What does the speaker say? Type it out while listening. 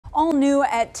All new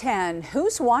at 10,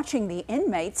 who's watching the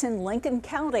inmates in Lincoln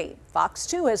County? Fox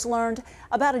 2 has learned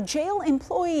about a jail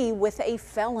employee with a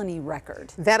felony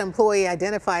record. That employee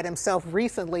identified himself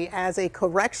recently as a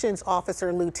corrections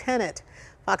officer lieutenant.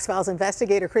 Fox Files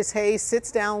investigator Chris Hayes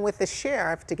sits down with the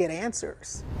sheriff to get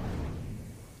answers.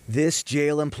 This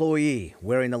jail employee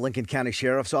wearing the Lincoln County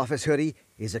Sheriff's Office hoodie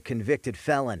is a convicted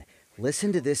felon.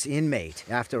 Listen to this inmate.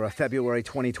 After a February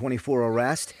 2024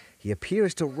 arrest, he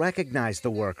appears to recognize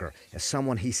the worker as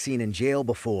someone he's seen in jail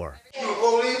before. You a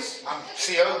police? I'm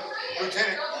CO,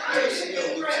 Lieutenant. You're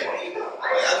CO, Lieutenant.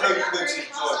 I know you've been to jail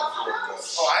before.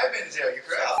 Oh, I have been to jail, you're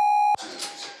correct. I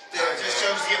just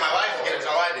chose to get my life again, is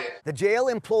all I did. The jail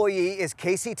employee is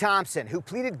Casey Thompson, who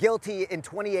pleaded guilty in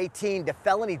 2018 to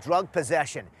felony drug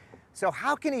possession. So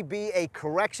how can he be a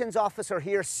corrections officer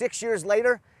here 6 years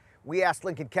later? We asked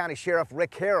Lincoln County Sheriff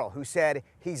Rick Harrell, who said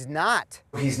he's not.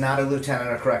 He's not a lieutenant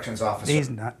or corrections officer. He's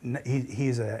not.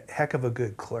 He's a heck of a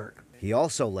good clerk. He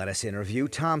also let us interview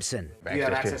Thompson. Do you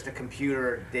have access to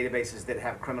computer databases that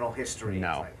have criminal history?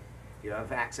 No. Do you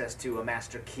have access to a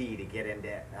master key to get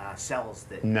into cells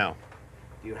that? No.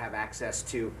 Do you have access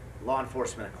to law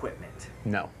enforcement equipment?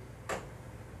 No.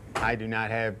 I do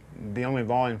not have. The only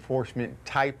law enforcement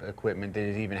type equipment that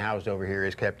is even housed over here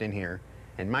is kept in here.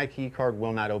 And my key card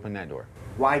will not open that door.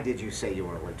 Why did you say you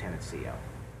were a lieutenant CO?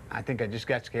 I think I just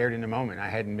got scared in the moment. I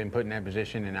hadn't been put in that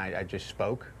position, and I just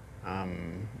spoke. I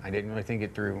didn't really think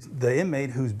it through. The inmate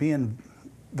who's being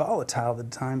volatile at the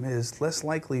time is less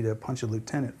likely to punch a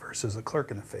lieutenant versus a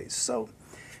clerk in the face. So,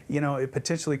 you know, it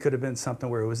potentially could have been something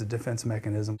where it was a defense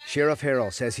mechanism. Sheriff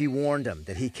Harrell says he warned him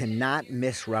that he cannot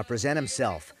misrepresent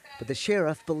himself. But the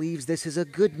sheriff believes this is a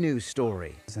good news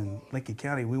story. In Lincoln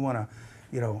County, we want to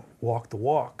walk the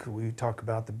walk. We talk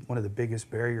about one of the biggest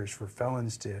barriers for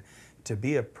felons to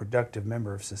be a productive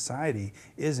member of society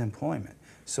is employment.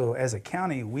 So as a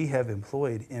county, we have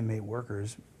employed inmate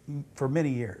workers for many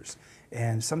years.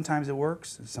 And sometimes it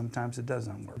works, and sometimes it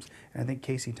doesn't work. And I think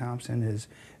Casey Thompson is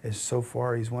so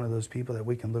far, he's one of those people that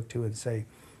we can look to and say,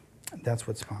 that's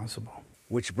what's possible.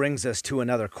 Which brings us to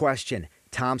another question.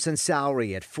 Thompson's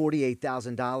salary at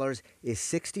 $48,000 is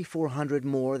 $6,400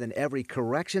 more than every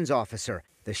corrections officer.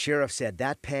 The sheriff said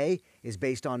that pay is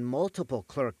based on multiple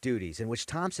clerk duties in which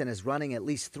Thompson is running at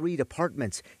least 3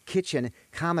 departments: kitchen,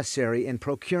 commissary, and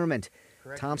procurement.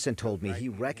 Thompson told me he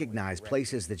recognized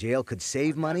places the jail could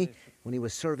save money when he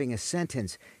was serving a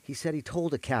sentence. He said he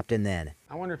told a captain then.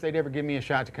 I wonder if they'd ever give me a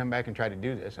shot to come back and try to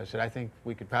do this. I said, I think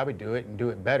we could probably do it and do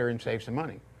it better and save some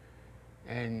money.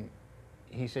 And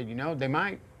he said, you know, they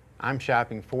might. I'm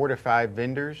shopping 4 to 5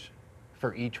 vendors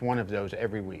for each one of those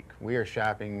every week. We are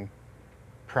shopping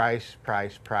price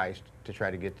to try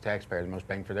to get the taxpayer the most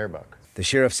bang for their buck. The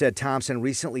sheriff said Thompson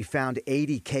recently found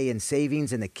 $80K in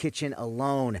savings in the kitchen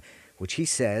alone, which he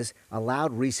says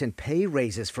allowed recent pay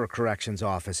raises for corrections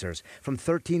officers from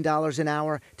 $13 an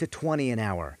hour to $20 an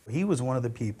hour. He was one of the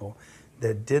people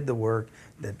that did the work,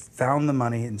 that found the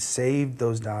money and saved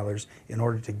those dollars in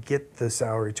order to get the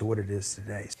salary to what it is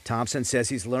today. Thompson says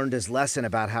he's learned his lesson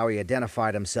about how he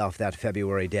identified himself that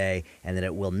February day and that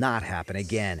it will not happen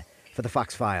again. For the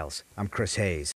Fox Files, I'm Chris Hayes.